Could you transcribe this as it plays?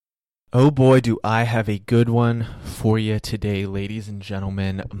Oh boy, do I have a good one for you today, ladies and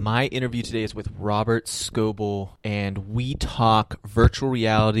gentlemen. My interview today is with Robert Scoble, and we talk virtual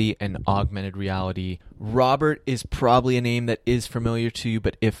reality and augmented reality. Robert is probably a name that is familiar to you,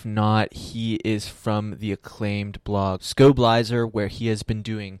 but if not, he is from the acclaimed blog Scoblizer, where he has been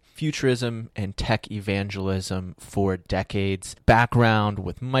doing futurism and tech evangelism for decades. Background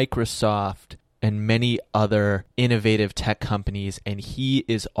with Microsoft and many other innovative tech companies, and he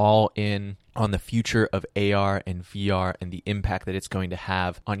is all in on the future of AR and VR and the impact that it's going to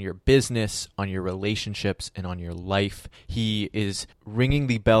have on your business, on your relationships, and on your life. He is ringing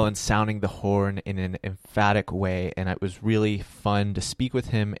the bell and sounding the horn in an emphatic way, and it was really fun to speak with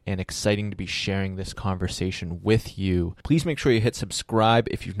him and exciting to be sharing this conversation with you. Please make sure you hit subscribe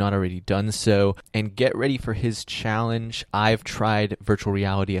if you've not already done so, and get ready for his challenge. I've tried virtual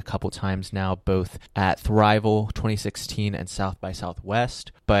reality a couple times now, both at Thrival 2016 and South by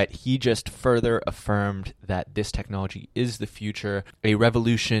Southwest, but he just further affirmed that this technology is the future, a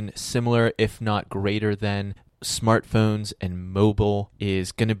revolution similar, if not greater than, smartphones, and mobile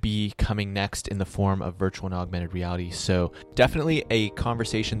is going to be coming next in the form of virtual and augmented reality. So definitely a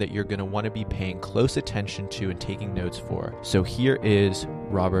conversation that you're going to want to be paying close attention to and taking notes for. So here is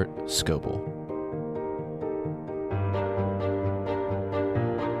Robert Scoble.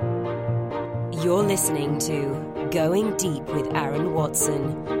 You're listening to Going Deep with Aaron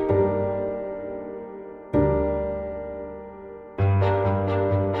Watson.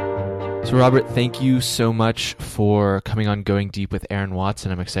 So Robert, thank you so much for coming on Going Deep with Aaron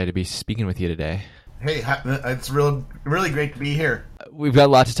Watson. I'm excited to be speaking with you today. Hey, it's really great to be here. We've got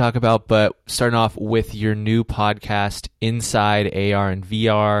a lot to talk about, but starting off with your new podcast, Inside AR and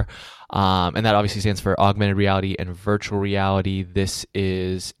VR, and that obviously stands for augmented reality and virtual reality. This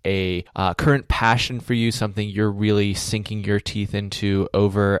is a current passion for you, something you're really sinking your teeth into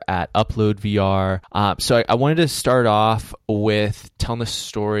over at Upload VR. So I wanted to start off with telling the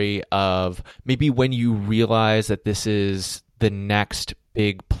story of maybe when you realize that this is the next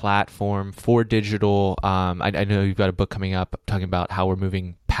big platform for digital. I know you've got a book coming up talking about how we're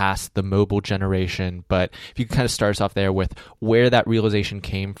moving past the mobile generation, but if you could kind of start us off there with where that realization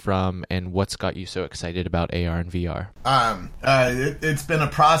came from and what's got you so excited about AR and VR. It's been a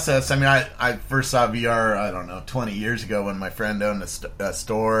process. I mean, I first saw VR, I don't know, 20 years ago when my friend owned a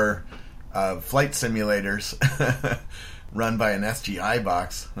store of flight simulators run by an SGI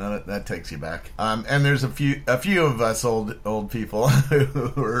box. That takes you back. And there's a few of us old people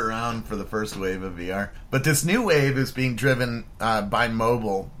who were around for the first wave of VR. But this new wave is being driven by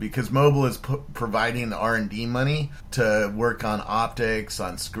mobile, because mobile is providing the R&D money to work on optics,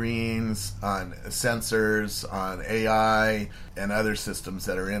 on screens, on sensors, on AI, and other systems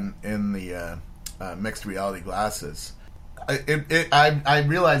that are in the mixed reality glasses. I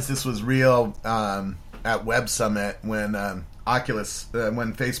realized this was real at Web Summit when when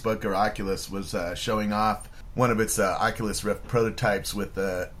Facebook or Oculus was showing off one of its Oculus Rift prototypes with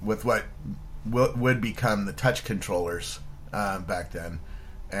what would become the touch controllers back then,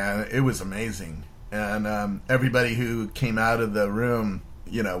 and it was amazing. And everybody who came out of the room,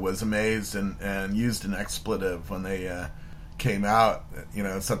 was amazed and used an expletive when they came out.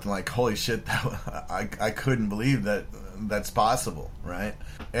 Something like, "Holy shit! I couldn't believe that's possible," right?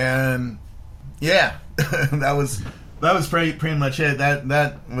 And yeah, that was pretty much it.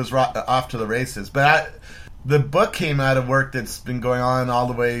 That was off to the races. But the book came out of work that's been going on all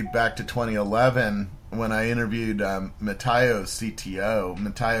the way back to 2011 when I interviewed Matayo's CTO.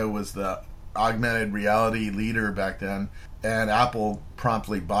 Matayo was the augmented reality leader back then, and Apple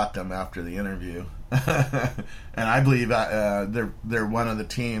promptly bought them after the interview. And I believe they're one of the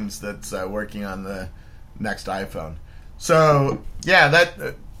teams that's working on the next iPhone. So yeah,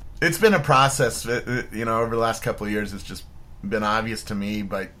 it's been a process, over the last couple of years. It's just been obvious to me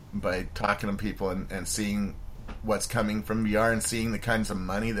by talking to people and seeing what's coming from VR and seeing the kinds of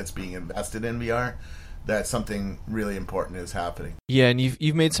money that's being invested in VR, that something really important is happening. Yeah, and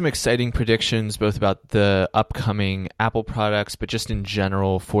you've made some exciting predictions both about the upcoming Apple products, but just in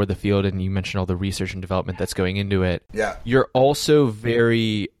general for the field, and you mentioned all the research and development that's going into it. Yeah. You're also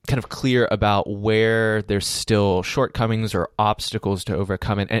very kind of clear about where there's still shortcomings or obstacles to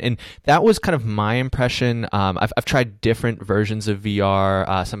overcome it. And that was kind of my impression. I've tried different versions of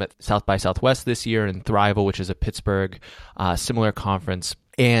VR, some at South by Southwest this year and Thrival, which is a Pittsburgh similar conference.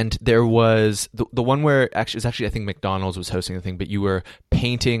 And there was the one where it was actually I think McDonald's was hosting the thing, but you were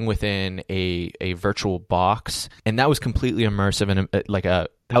painting within a virtual box, and that was completely immersive and like a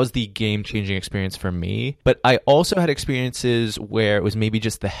that was the game-changing experience for me. But I also had experiences where it was maybe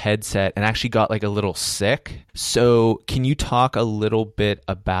just the headset and actually got like a little sick. So can you talk a little bit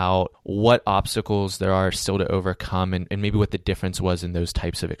about what obstacles there are still to overcome and maybe what the difference was in those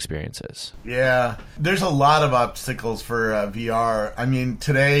types of experiences? Yeah, there's a lot of obstacles for VR. I mean,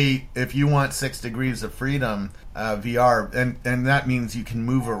 today, if you want 6 degrees of freedom, VR, and that means you can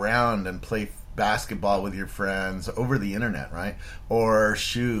move around and play basketball with your friends over the internet, right? Or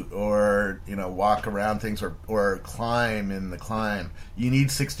shoot, or walk around things, or climb in the climb. You need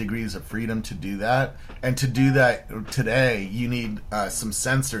 6 degrees of freedom to do that, and to do that today, you need some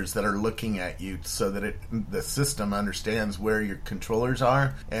sensors that are looking at you so that the system understands where your controllers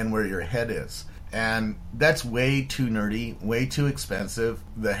are and where your head is. And that's way too nerdy, way too expensive.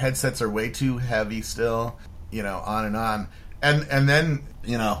 The headsets are way too heavy still, on and on. And then,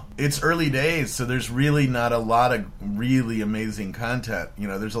 it's early days, so there's really not a lot of really amazing content.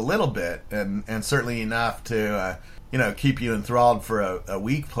 There's a little bit, and certainly enough to, keep you enthralled for a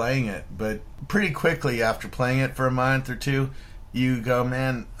week playing it. But pretty quickly after playing it for a month or two, you go,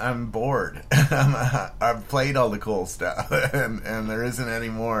 man, I'm bored. I've played all the cool stuff, and there isn't any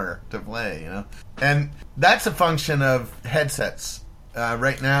more to play, And that's a function of headsets.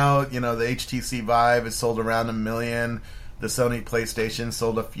 Right now, the HTC Vive is sold around 1 million. The Sony PlayStation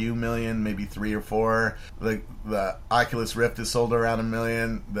sold a few million, maybe 3 or 4. The Oculus Rift is sold around 1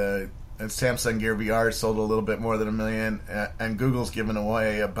 million. The Samsung Gear VR sold a little bit more than 1 million. And Google's given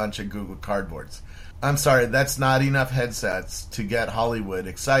away a bunch of Google Cardboards. I'm sorry, that's not enough headsets to get Hollywood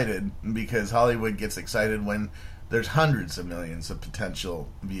excited, because Hollywood gets excited when there's hundreds of millions of potential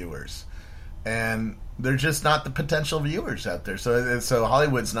viewers. And they're just not the potential viewers out there. So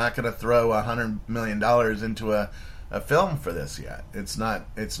Hollywood's not going to throw $100 million into a film for this yet. It's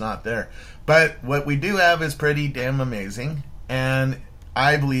not there. But what we do have is pretty damn amazing, and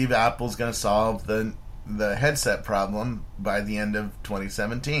I believe Apple's going to solve the headset problem by the end of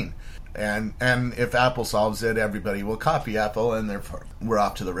 2017. And if Apple solves it, everybody will copy Apple, and therefore we're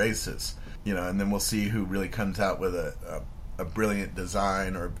off to the races. And then we'll see who really comes out with a brilliant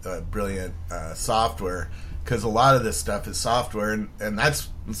design or a brilliant software, because a lot of this stuff is software, and that's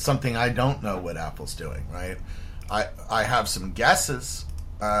something I don't know what Apple's doing, right? I have some guesses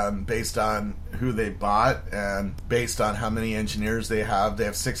based on who they bought and based on how many engineers they have. They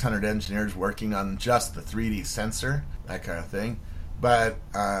have 600 engineers working on just the 3D sensor, that kind of thing. But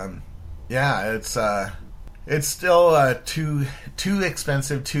it's still too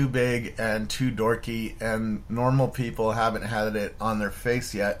expensive, too big, and too dorky, and normal people haven't had it on their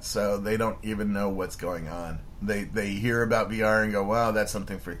face yet, so they don't even know what's going on. They hear about VR and go, "Wow, that's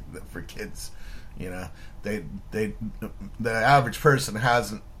something for kids." The average person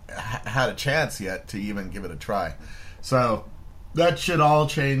hasn't had a chance yet to even give it a try. So that should all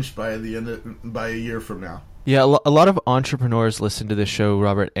change by a year from now. Yeah, a lot of entrepreneurs listen to this show,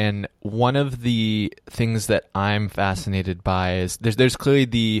 Robert, and one of the things that I'm fascinated by is there's clearly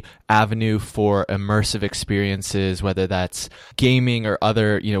the avenue for immersive experiences, whether that's gaming or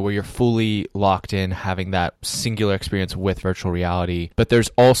other, where you're fully locked in, having that singular experience with virtual reality. But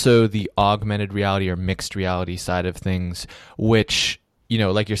there's also the augmented reality or mixed reality side of things, which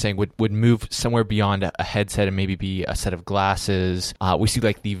like you're saying, would move somewhere beyond a headset and maybe be a set of glasses. We see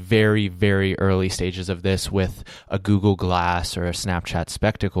like the very, very early stages of this with a Google Glass or a Snapchat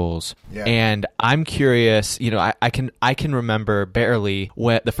Spectacles. Yeah. And I'm curious, I can remember barely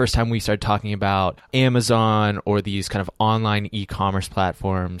the first time we started talking about Amazon or these kind of online e-commerce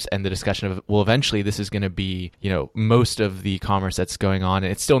platforms and the discussion of, well, eventually this is going to be, most of the commerce that's going on.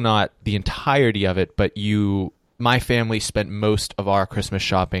 And it's still not the entirety of it, but my family spent most of our Christmas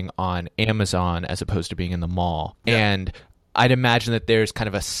shopping on Amazon as opposed to being in the mall. Yeah. And I'd imagine that there's kind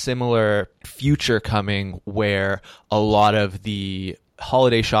of a similar future coming where a lot of the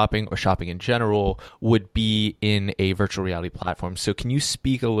holiday shopping or shopping in general would be in a virtual reality platform. So can you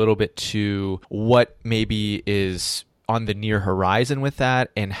speak a little bit to what maybe is on the near horizon with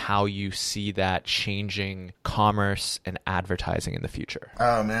that and how you see that changing commerce and advertising in the future?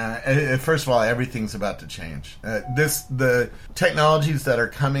 Oh man, first of all, everything's about to change. The technologies that are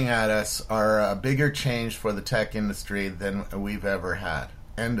coming at us are a bigger change for the tech industry than we've ever had.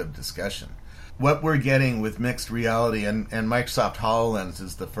 End of discussion. What we're getting with mixed reality, and Microsoft HoloLens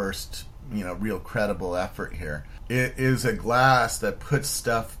is the first real credible effort here. It is a glass that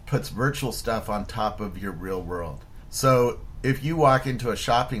puts virtual stuff on top of your real world. So if you walk into a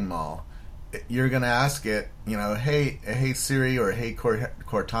shopping mall, you're going to ask it, hey Siri or hey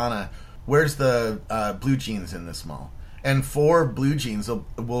Cortana, where's the blue jeans in this mall? And 4 blue jeans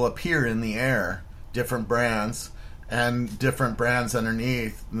will appear in the air, different brands, and different brands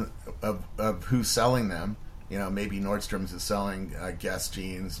underneath of who's selling them. You know, maybe Nordstrom's is selling Guess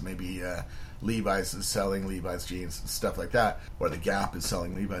jeans, maybe Levi's is selling Levi's jeans, stuff like that, or the Gap is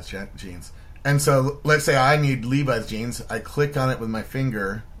selling Levi's jeans. And so let's say I need Levi's jeans. I click on it with my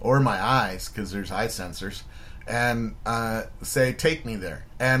finger or my eyes, because there's eye sensors, and say, take me there.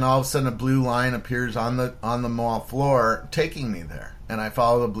 And all of a sudden a blue line appears on the mall floor taking me there. And I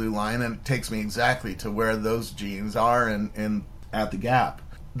follow the blue line, and it takes me exactly to where those jeans are in at the Gap.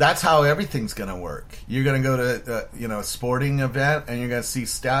 That's how everything's going to work. You're going to go to a sporting event, and you're going to see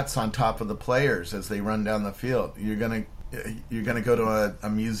stats on top of the players as they run down the field. You're going to go to a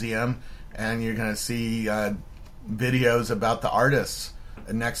museum, and you're going to see videos about the artists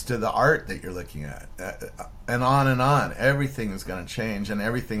next to the art that you're looking at, and on and on. Everything is going to change, and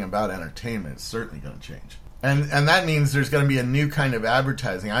everything about entertainment is certainly going to change. And that means there's going to be a new kind of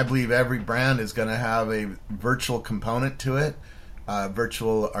advertising. I believe every brand is going to have a virtual component to it.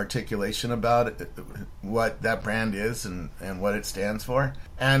 Virtual articulation about it, what that brand is and what it stands for.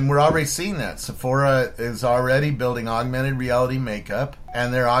 And we're already seeing that. Sephora is already building augmented reality makeup,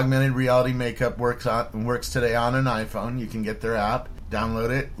 and their augmented reality makeup works today on an iPhone. You can get their app, download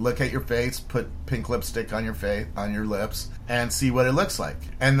it, look at your face, put pink lipstick on your face, on your lips, and see what it looks like.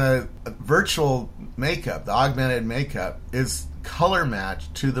 And the virtual makeup, the augmented makeup, is color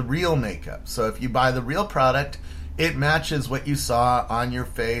matched to the real makeup. So if you buy the real product, it matches what you saw on your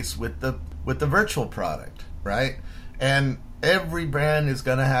face with the virtual product, right? And every brand is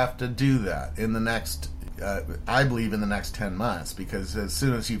going to have to do that in the next, I believe, in the next 10 months, because as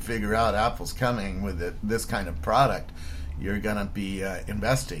soon as you figure out Apple's coming with this kind of product, you're going to be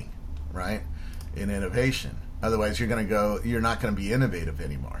investing, right, in innovation. Otherwise, you're not going to be innovative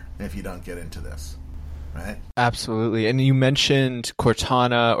anymore if you don't get into this. Right? Absolutely. And you mentioned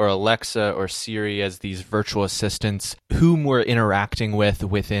Cortana or Alexa or Siri as these virtual assistants whom we're interacting with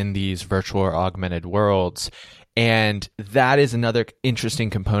within these virtual or augmented worlds. And that is another interesting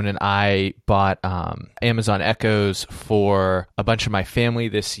component. I bought Amazon Echoes for a bunch of my family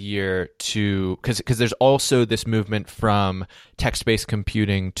this year because there's also this movement from text-based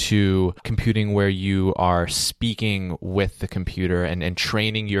computing to computing where you are speaking with the computer, and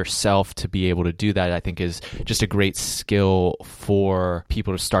training yourself to be able to do that, I think, is just a great skill for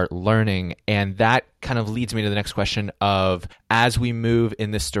people to start learning. And that kind of leads me to the next question of, as we move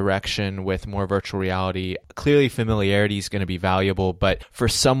in this direction with more virtual reality, clearly familiarity is going to be valuable, but for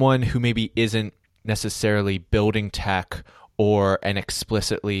someone who maybe isn't necessarily building tech or an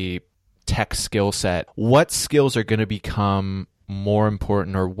explicitly tech skill set, what skills are going to become more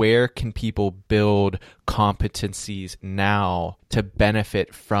important, or where can people build competencies now to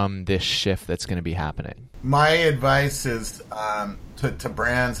benefit from this shift that's going to be happening? My advice is to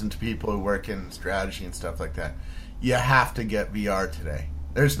brands and to people who work in strategy and stuff like that, you have to get VR today.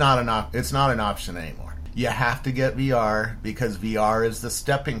 It's not an option anymore. You have to get VR, because VR is the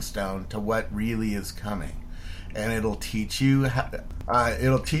stepping stone to what really is coming. And it'll teach you how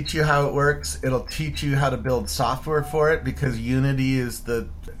it works. It'll teach you how to build software for it, because Unity is the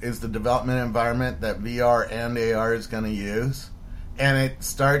development environment that VR and AR is going to use. And it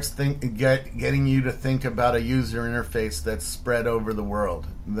starts getting you to think about a user interface that's spread over the world.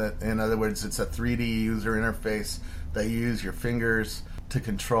 That, in other words, it's a 3D user interface that you use your fingers to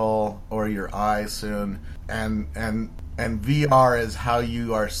control, or your eyes soon. And VR is how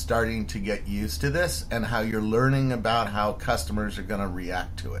you are starting to get used to this, and how you're learning about how customers are going to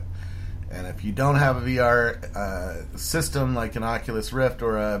react to it. And if you don't have a VR system like an Oculus Rift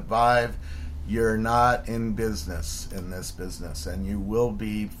or a Vive, you're not in this business, and you will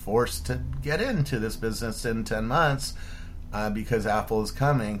be forced to get into this business in 10 months because Apple is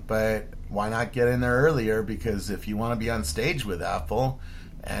coming. But why not get in there earlier? Because if you want to be on stage with Apple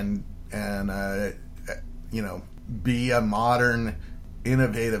and be a modern,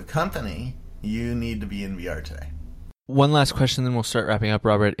 innovative company, you need to be in VR today. One last question, then we'll start wrapping up,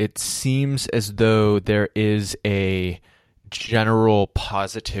 Robert. It seems as though there is a general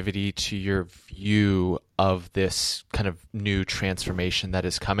positivity to your view of this kind of new transformation that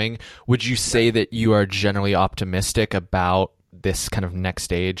is coming. Would you say that you are generally optimistic about this kind of next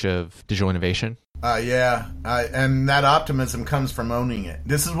stage of digital innovation? Yeah. And that optimism comes from owning it.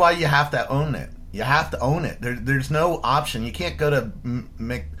 This is why you have to own it. You have to own it. There's no option. You can't go to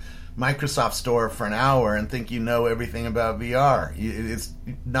Microsoft Store for an hour and think you know everything about VR. It's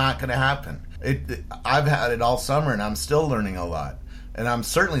not going to happen. I've had it all summer, and I'm still learning a lot. And I'm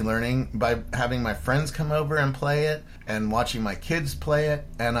certainly learning by having my friends come over and play it, and watching my kids play it.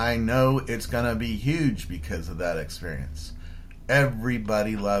 And I know it's going to be huge because of that experience.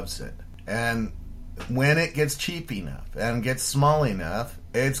 Everybody loves it. And when it gets cheap enough and gets small enough,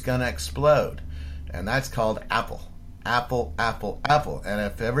 it's going to explode. And that's called Apple. Apple, Apple, Apple. And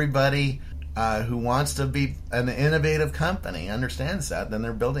if everybody who wants to be an innovative company understands that, then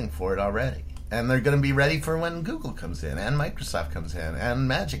they're building for it already. And they're going to be ready for when Google comes in and Microsoft comes in and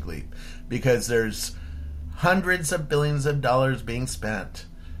Magic Leap, because there's hundreds of billions of dollars being spent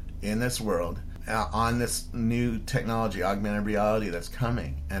in this world on this new technology, augmented reality, that's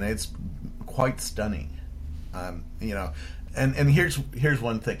coming, and it's quite stunning. And here's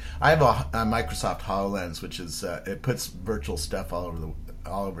one thing. I have a Microsoft HoloLens, which is it puts virtual stuff all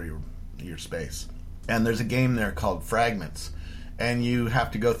over your space. And there's a game there called Fragments, and you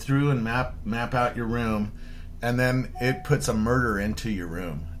have to go through and map out your room, and then it puts a murder into your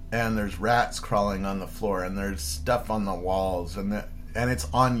room. And there's rats crawling on the floor, and there's stuff on the walls, and it's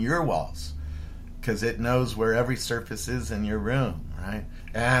on your walls because it knows where every surface is in your room, right?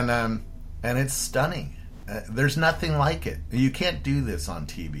 And it's stunning. There's nothing like it. You can't do this on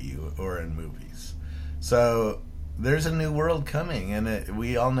TV or in movies. So there's a new world coming, and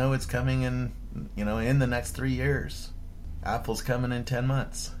we all know it's coming in the next 3 years. Apple's coming in 10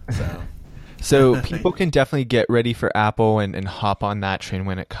 months. So people can definitely get ready for Apple and hop on that train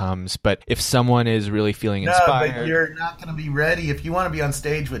when it comes. But if someone is really feeling inspired... No, but you're not going to be ready. If you want to be on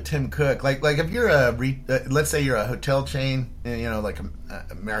stage with Tim Cook, like if you're let's say you're a hotel chain, like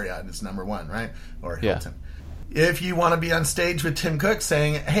a Marriott is number one, right? Or Hilton. Yeah. If you want to be on stage with Tim Cook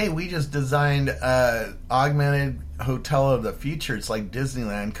saying, hey, we just designed an augmented hotel of the future. It's like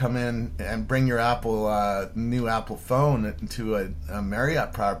Disneyland. Come in and bring your new Apple phone to a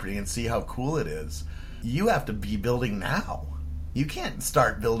Marriott property and see how cool it is. You have to be building now. You can't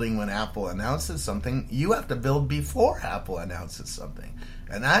start building when Apple announces something. You have to build before Apple announces something.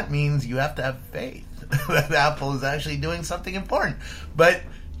 And that means you have to have faith that Apple is actually doing something important. But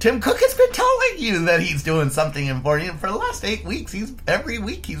Tim Cook has been telling you that he's doing something important for the last 8 weeks. Every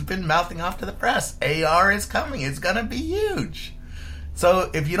week he's been mouthing off to the press, AR is coming. It's going to be huge. So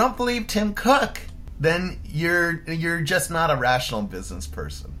if you don't believe Tim Cook, then you're just not a rational business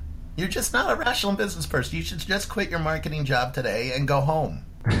person. You're just not a rational business person. You should just quit your marketing job today and go home.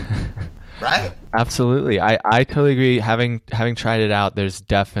 Right? Absolutely. I totally agree. Having tried it out, there's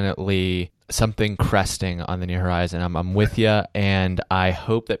definitely something cresting on the near horizon. I'm with you, and I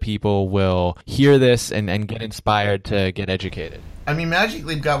hope that people will hear this and get inspired to get educated. I mean, Magic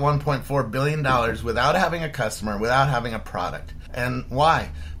Leap got $1.4 billion without having a customer, without having a product. And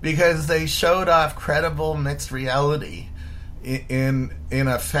why? Because they showed off credible mixed reality in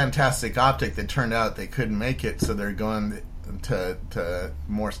a fantastic optic that turned out they couldn't make it, so they're going to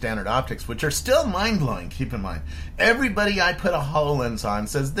more standard optics, which are still mind-blowing. Keep in mind, everybody I put a HoloLens on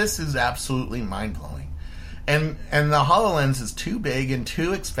says this is absolutely mind-blowing, and the HoloLens is too big and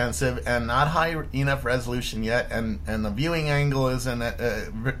too expensive and not high enough resolution yet, and the viewing angle isn't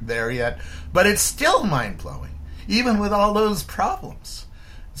there yet, but it's still mind-blowing even with all those problems.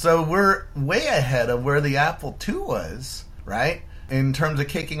 So we're way ahead of where the Apple II was, right, in terms of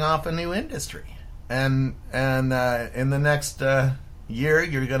kicking off a new industry. And in the next year,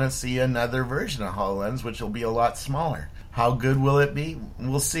 you're going to see another version of HoloLens, which will be a lot smaller. How good will it be?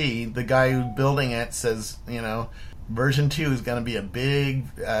 We'll see. The guy who's building it says, version 2 is going to be a big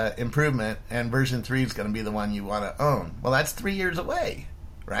improvement, and version 3 is going to be the one you want to own. Well, that's 3 years away,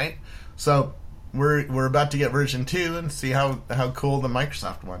 right? So we're about to get version 2 and see how cool the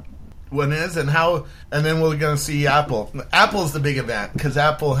Microsoft one is, and then we're going to see Apple. Apple's the big event because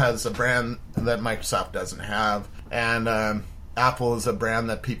Apple has a brand that Microsoft doesn't have, and Apple is a brand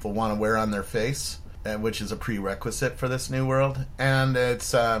that people want to wear on their face, which is a prerequisite for this new world. And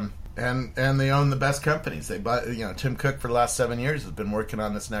it's and they own the best companies. They buy, Tim Cook for the last 7 years has been working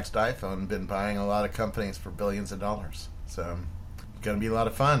on this next iPhone, been buying a lot of companies for billions of dollars. So it's going to be a lot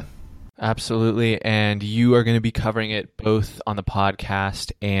of fun. Absolutely. And you are going to be covering it both on the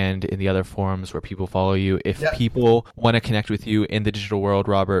podcast and in the other forums where people follow you. If people want to connect with you in the digital world,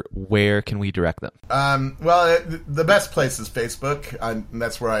 Robert, where can we direct them? Well, the best place is Facebook.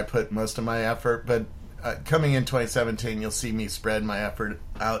 That's where I put most of my effort. But coming in 2017, you'll see me spread my effort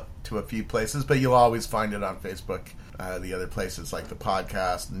out to a few places. But you'll always find it on Facebook, the other places like the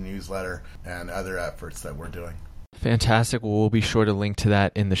podcast, the newsletter, and other efforts that we're doing. Fantastic. Well, we'll be sure to link to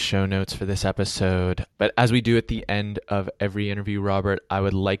that in the show notes for this episode. But as we do at the end of every interview, Robert, I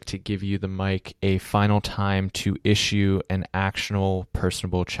would like to give you the mic a final time to issue an actionable,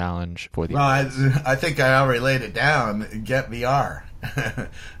 personable challenge for the audience. I think I already laid it down. Get VR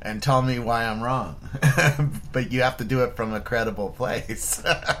and tell me why I'm wrong. But you have to do it from a credible place,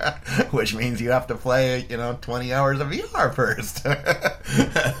 which means you have to play 20 hours of VR first.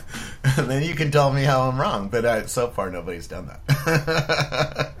 then you can tell me how I'm wrong. But so far, nobody's done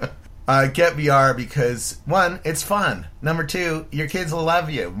that. Get VR because, 1, it's fun. Number 2, your kids will love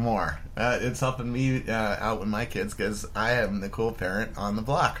you more. It's helping me out with my kids because I am the cool parent on the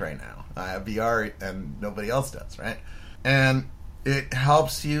block right now. I have VR and nobody else does, right? And it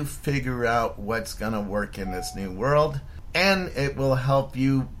helps you figure out what's going to work in this new world, and it will help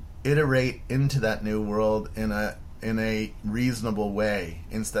you iterate into that new world in a reasonable way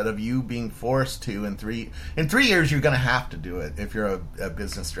instead of you being forced to. In 3 years, you're going to have to do it if you're a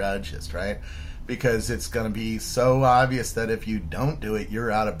business strategist, right? Because it's going to be so obvious that if you don't do it,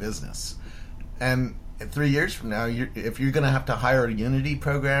 you're out of business. And 3 years from now, if you're going to have to hire Unity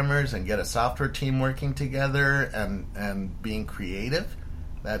programmers and get a software team working together and being creative,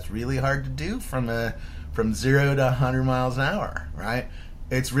 that's really hard to do from 0 to 100 miles an hour, right?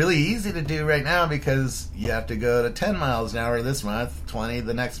 It's really easy to do right now because you have to go to 10 miles an hour this month, 20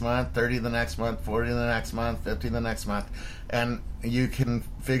 the next month, 30 the next month, 40 the next month, 50 the next month. And you can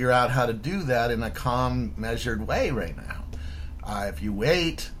figure out how to do that in a calm, measured way right now. If you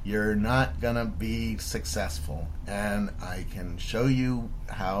wait, you're not going to be successful. And I can show you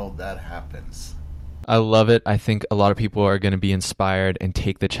how that happens. I love it. I think a lot of people are going to be inspired and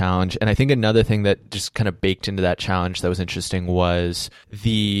take the challenge. And I think another thing that just kind of baked into that challenge that was interesting was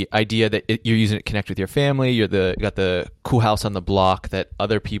the idea that you're using it to connect with your family. You got the cool house on the block that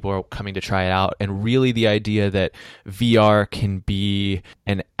other people are coming to try it out. And really the idea that VR can be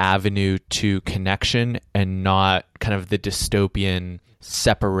an avenue to connection and not kind of the dystopian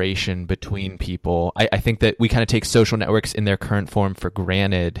separation between people. I think that we kind of take social networks in their current form for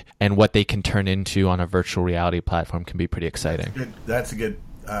granted, and what they can turn into on a virtual reality platform can be pretty exciting. That's a good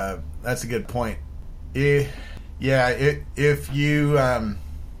point. If you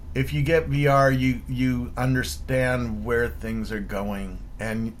get VR, you understand where things are going,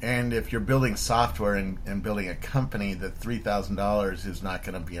 and if you're building software and building a company, the $3,000 is not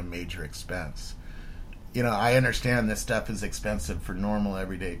going to be a major expense. I understand this stuff is expensive for normal,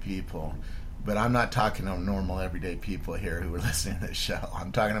 everyday people, but I'm not talking to normal, everyday people here who are listening to this show.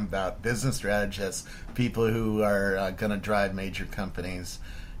 I'm talking about business strategists, people who are going to drive major companies.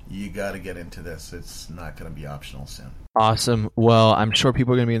 You got to get into this. It's not going to be optional soon. Awesome. Well, I'm sure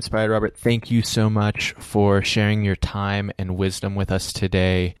people are going to be inspired. Robert, thank you so much for sharing your time and wisdom with us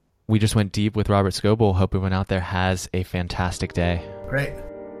today. We just went deep with Robert Scoble. Hope everyone out there has a fantastic day. Great.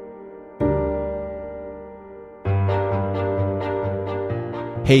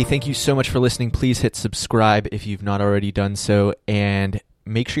 Hey, thank you so much for listening. Please hit subscribe if you've not already done so, and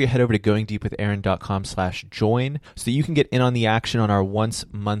make sure you head over to goingdeepwithaaron.com/join so that you can get in on the action on our once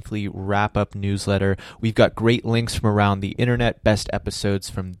monthly wrap-up newsletter. We've got great links from around the internet, best episodes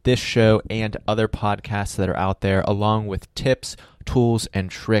from this show and other podcasts that are out there, along with tips, tools,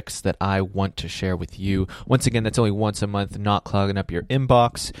 and tricks that I want to share with you. Once again, that's only once a month, not clogging up your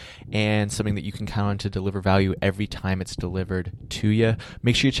inbox, and something that you can count on to deliver value every time it's delivered to you.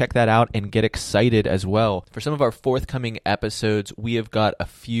 Make sure you check that out and get excited as well. For some of our forthcoming episodes, we have got a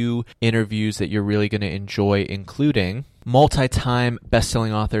few interviews that you're really going to enjoy, including multi-time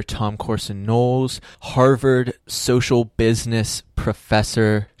best-selling author Tom Corson Knowles, Harvard social business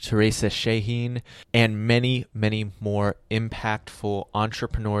professor Teresa Shaheen, and many, many more impactful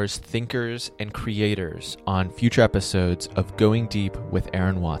entrepreneurs, thinkers, and creators on future episodes of Going Deep with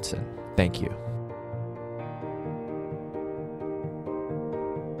Aaron Watson. Thank you.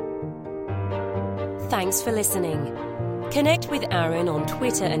 Thanks for listening. Connect with Aaron on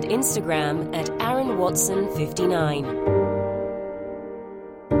Twitter and Instagram at AaronWatson59.